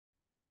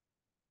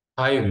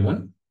Hi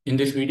everyone. In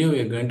this video,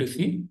 we are going to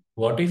see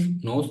what is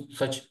no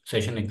such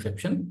session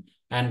exception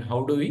and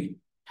how do we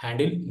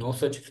handle no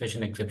such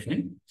session exception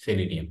in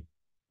Selenium.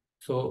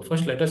 So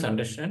first, let us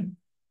understand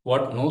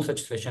what no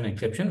such session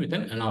exception with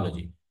an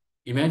analogy.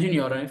 Imagine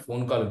you are on a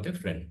phone call with a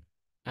friend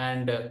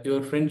and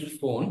your friend's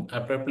phone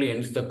abruptly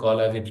ends the call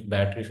as its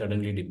battery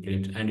suddenly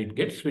depletes and it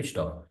gets switched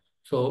off.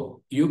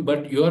 So you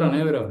are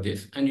unaware of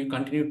this and you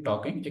continue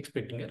talking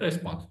expecting a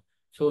response.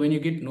 So when you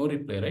get no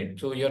reply, right?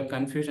 So you're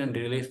confused and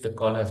realize the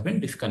call has been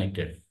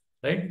disconnected,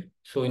 right?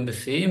 So in the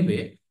same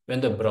way,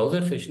 when the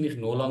browser session is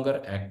no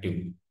longer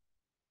active,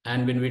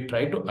 and when we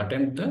try to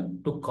attempt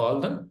to call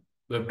the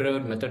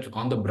WebDriver methods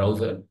on the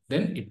browser,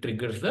 then it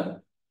triggers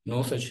the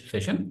no such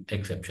session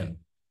exception,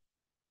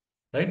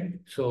 right?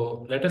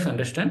 So let us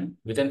understand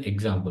with an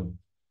example.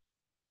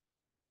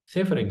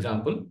 Say for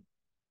example,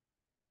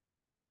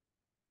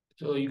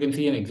 so you can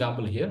see an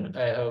example here.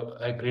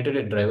 I created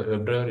a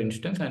WebDriver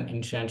instance and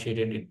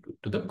instantiated it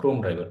to the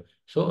Chrome driver.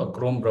 So a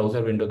Chrome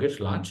browser window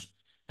gets launched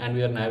and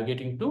we are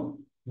navigating to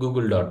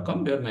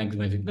google.com. We are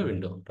maximizing the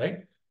window, right?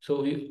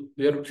 So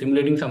we are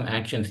simulating some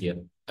actions here.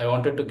 I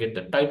wanted to get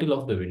the title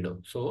of the window.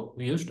 So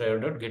we use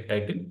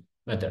driver.getTitle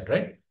method,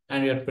 right?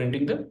 And we are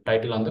printing the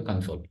title on the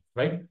console,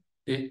 right?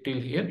 Till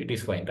here it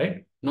is fine,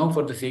 right? Now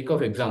for the sake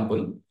of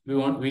example,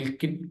 we'll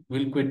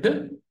quit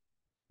the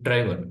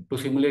driver to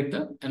simulate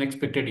the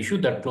unexpected issue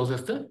that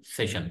closes the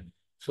session.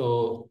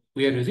 So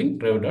we are using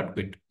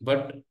driver.quit.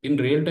 But in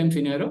real-time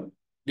scenario,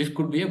 this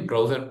could be a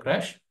browser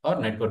crash or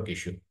network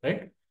issue,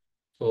 right?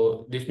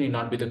 So this may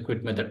not be the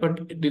quit method,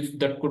 but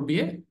that could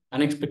be a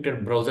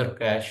unexpected browser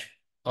crash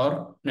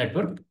or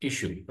network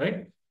issue,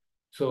 right?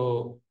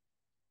 So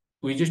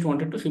we just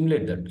wanted to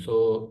simulate that.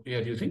 So we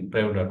are using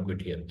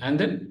driver.quit here. And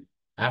then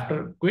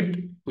after quit,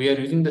 we are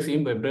using the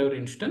same WebDriver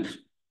instance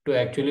to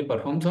actually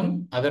perform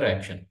some other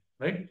action,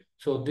 right?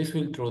 So this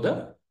will throw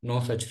the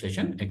no such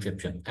session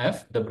exception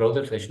as the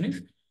browser session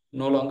is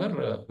no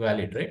longer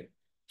valid, right?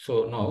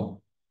 So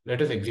now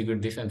let us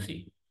execute this and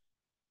see.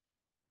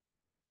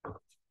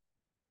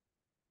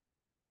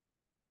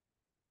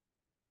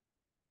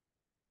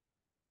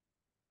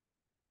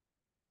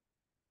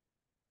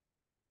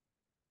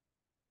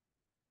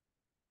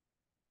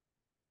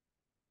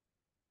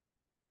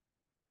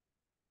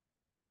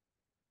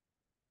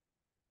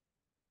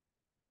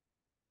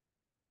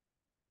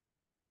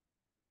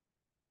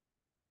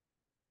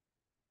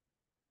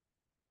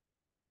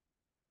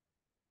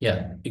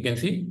 Yeah, you can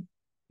see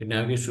it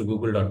navigates to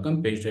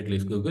google.com, page title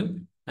is Google,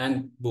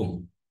 and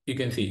boom, you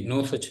can see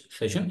no such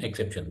session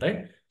exception,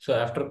 right? So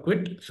after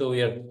quit, so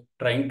we are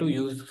trying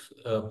to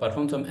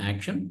perform some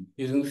action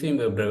using the same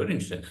WebDriver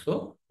instance.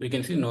 So we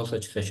can see no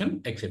such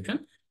session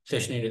exception.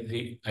 Session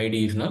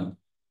ID is null.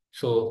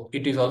 So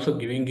it is also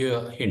giving you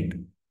a hint.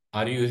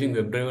 Are you using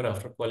WebDriver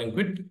after calling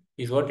quit?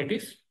 Is what it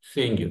is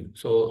saying you.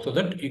 So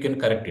that you can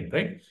correct it,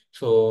 right?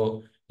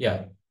 So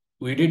yeah,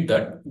 we did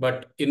that,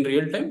 but in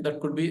real time, that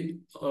could be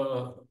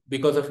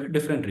because of a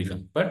different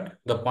reason. But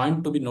the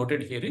point to be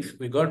noted here is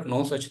we got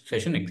no such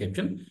session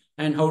exception.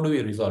 And how do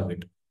we resolve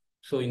it?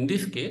 So in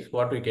this case,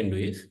 what we can do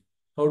is,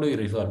 how do we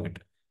resolve it?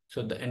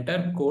 So the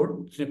entire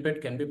code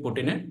snippet can be put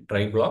in a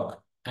try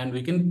block and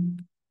we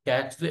can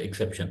catch the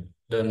exception.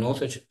 The no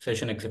such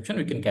session exception,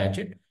 we can catch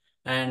it.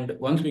 And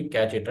once we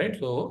catch it, right?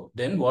 So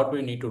then what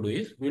we need to do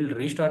is we'll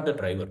restart the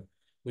driver.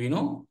 We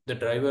know the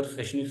driver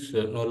session is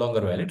no longer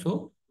valid.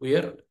 So we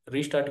are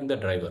restarting the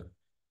driver.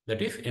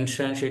 That is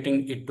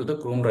instantiating it to the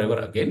Chrome driver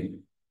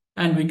again.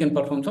 And we can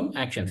perform some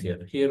actions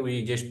here. Here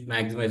we just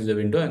maximize the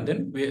window and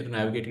then we are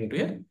navigating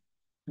to a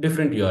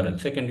different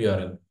URL, second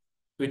URL,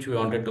 which we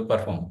wanted to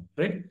perform,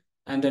 right?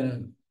 And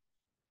then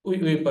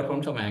we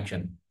perform some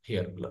action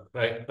here,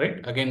 right?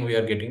 Again, we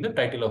are getting the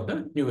title of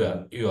the new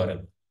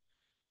URL.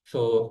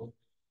 So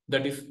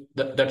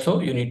that's how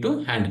you need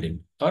to handle it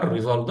or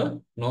resolve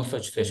the no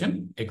such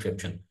session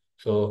exception.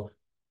 So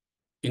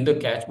in the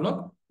catch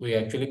block, we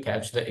actually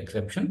catch the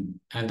exception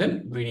and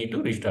then we need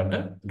to restart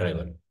the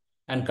driver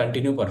and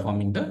continue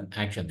performing the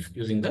actions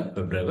using the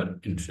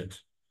WebDriver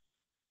instance.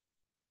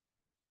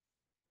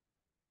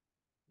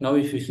 Now,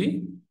 if you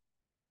see,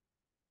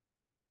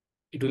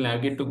 it will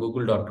navigate to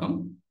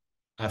google.com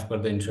as per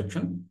the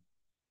instruction,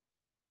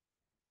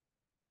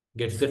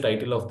 gets the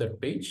title of that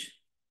page,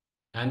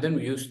 and then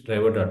we use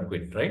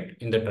driver.quit, right,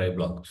 in the try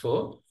block.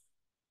 So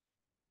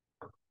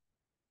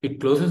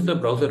it closes the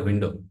browser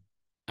window.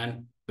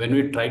 And when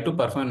we try to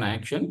perform an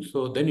action,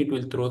 so then it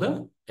will throw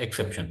the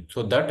exception.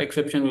 So that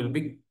exception will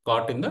be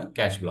caught in the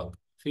catch block.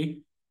 See,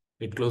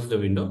 it closed the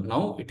window.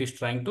 Now it is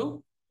trying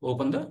to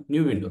open the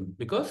new window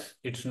because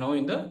it's now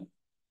in the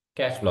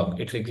catch block.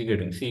 It's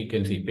executing. See, you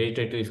can see page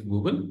title is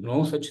Google.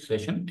 No such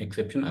session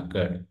exception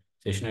occurred.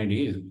 Session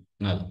ID is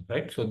null,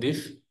 right? So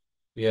this,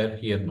 we are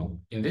here now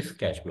in this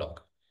catch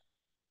block.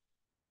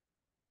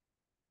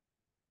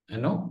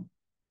 And now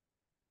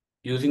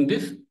using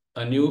this,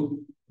 a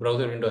new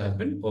browser window has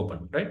been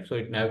opened, right? So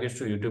it navigates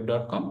to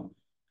youtube.com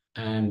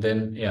and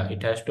then, yeah,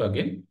 it has to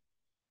again,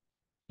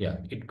 yeah,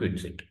 it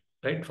quits it,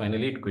 right?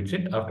 Finally, it quits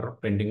it after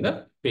printing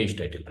the page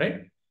title,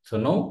 right? So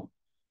now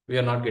we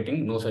are not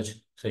getting no such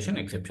session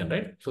exception,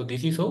 right? So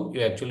this is how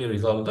you actually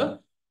resolve the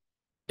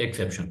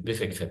exception,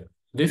 this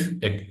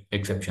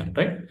exception,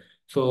 right?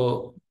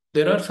 So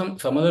there are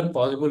some other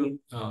possible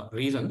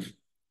reasons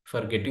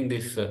for getting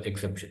this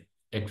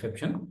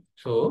exception.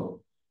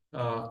 So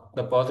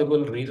the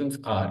possible reasons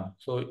are,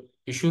 so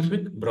issues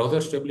with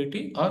browser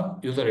stability or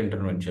user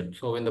intervention.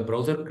 So when the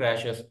browser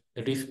crashes,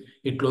 that is,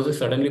 it closes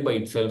suddenly by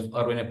itself,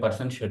 or when a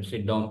person shuts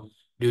it down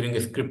during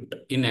a script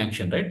in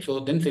action, right? So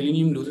then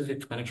Selenium loses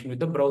its connection with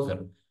the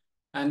browser,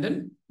 and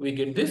then we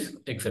get this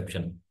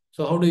exception.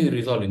 So how do you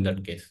resolve in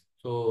that case?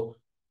 So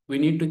we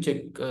need to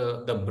check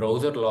the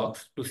browser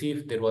logs to see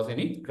if there was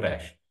any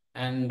crash.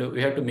 And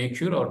we have to make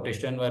sure our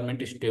test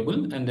environment is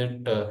stable and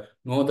that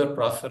no other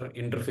processor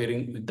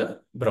interfering with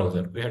the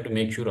browser. We have to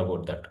make sure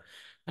about that.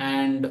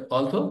 And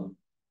also,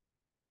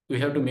 we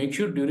have to make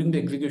sure during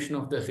the execution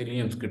of the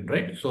Selenium script,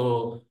 right?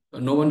 So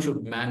no one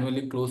should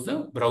manually close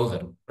the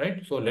browser,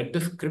 right? So let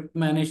the script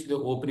manage the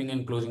opening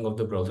and closing of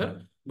the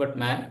browser, but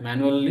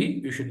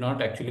manually you should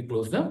not actually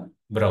close the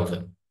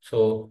browser.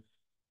 So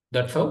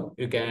that's how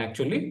you can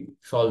actually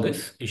solve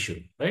this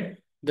issue, right?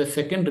 The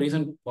second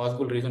reason,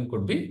 possible reason,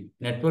 could be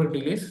network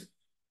delays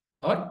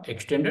or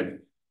extended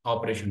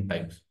operation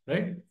times,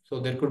 right? So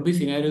there could be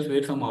scenarios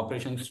where some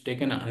operations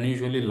take an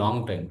unusually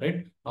long time,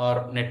 right?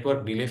 Or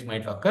network delays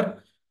might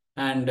occur,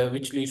 and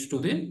which leads to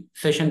the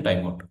session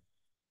timeout.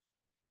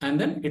 And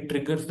then it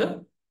triggers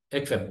the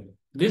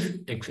this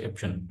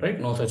exception, right?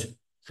 No such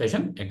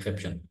session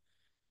exception.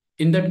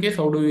 In that case,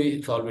 how do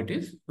we solve it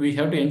is, we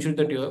have to ensure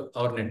that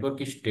our network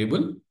is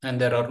stable and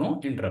there are no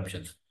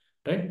interruptions,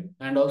 right?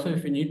 And also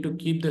if we need to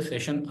keep the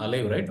session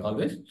alive, right,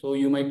 always, so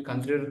you might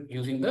consider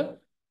using the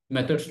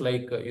methods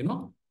like,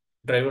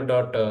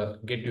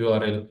 driver.get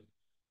URL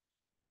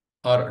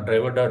or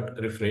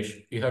driver.refresh.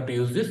 You have to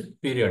use this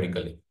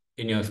periodically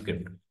in your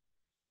script.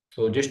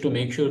 So just to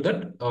make sure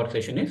that our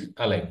session is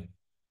alive,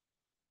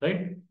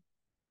 right?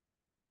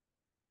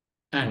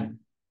 And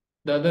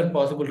the other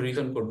possible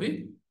reason could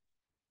be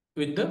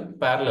with the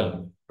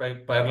parallel,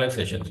 right? Parallel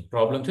sessions,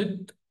 problems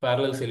with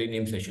parallel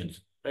Selenium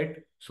sessions, right?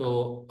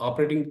 So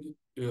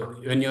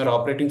when you're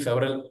operating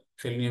several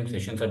Selenium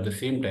sessions at the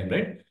same time,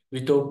 right?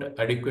 Without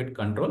adequate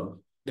control,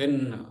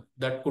 then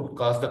that could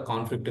cause the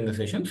conflict in the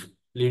sessions,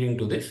 leading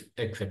to this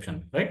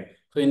exception, right?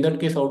 So in that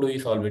case, how do we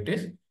solve it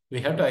is,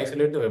 we have to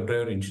isolate the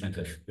WebDriver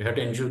instances. We have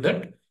to ensure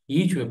that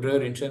each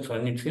WebDriver instance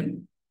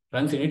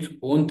runs in its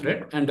own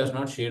thread and does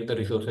not share the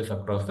resources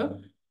across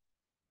the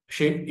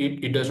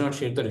it does not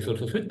share the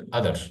resources with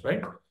others,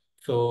 right?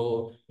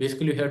 So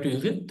basically you have to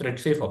use a thread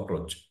safe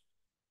approach,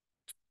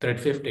 thread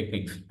safe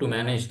techniques to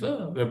manage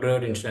the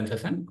WebDriver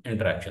instances and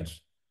interactions,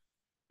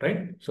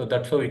 right? So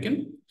that's how we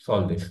can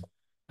solve this.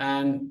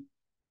 And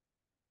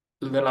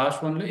the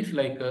last one is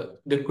like,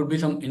 there could be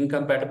some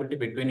incompatibility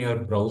between your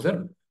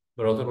browser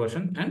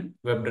version and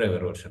WebDriver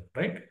version,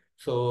 right?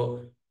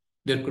 So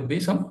there could be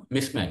some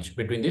mismatch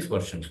between these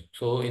versions.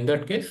 So in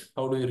that case,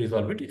 how do we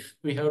resolve it is,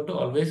 we have to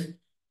always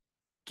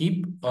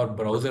keep our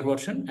browser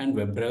version and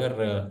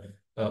WebDriver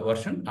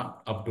version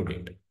up to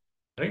date,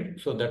 right?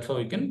 So that's how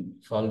we can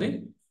solve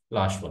the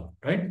last one,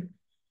 right?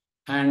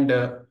 And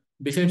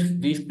besides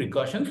these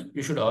precautions,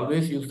 you should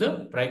always use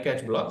the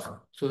try-catch blocks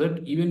so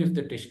that even if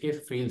the test case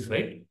fails,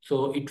 right?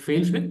 So it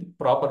fails with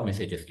proper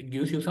messages. It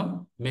gives you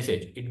some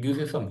message. It gives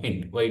you some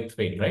hint why it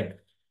failed, right?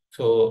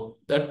 So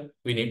that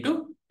we need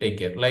to take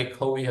care. Like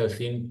how we have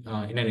seen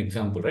in an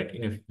example, right?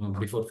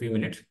 Before few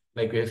minutes,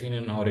 like we have seen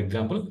in our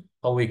example,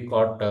 how we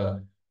caught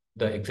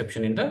the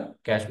exception in the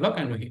cache block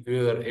and we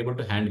were able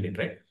to handle it,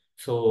 right?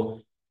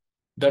 So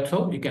that's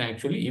how you can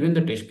actually, even the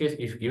test case,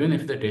 even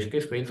if the test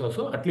case fails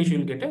also, at least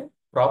you'll get a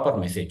proper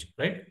message,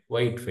 right?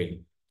 Why it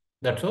failed.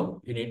 That's how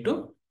you need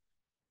to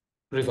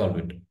resolve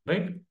it,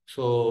 right?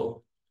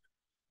 So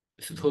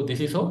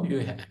this is how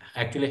you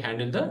actually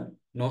handle the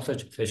no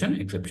such session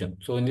exception.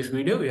 So in this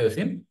video, we have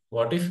seen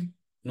what is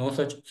no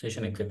such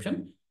session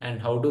exception and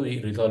how do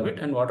we resolve it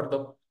and what are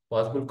the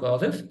possible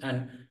causes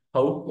and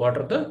what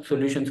are the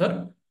solutions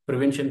or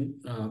prevention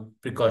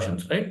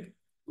precautions, right?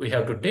 We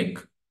have to take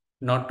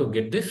not to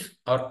get this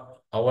or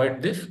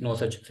avoid this no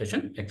such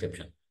session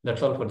exception.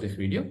 That's all for this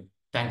video.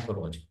 Thanks for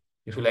watching.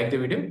 If you like the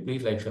video,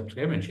 please like,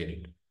 subscribe and share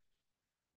it.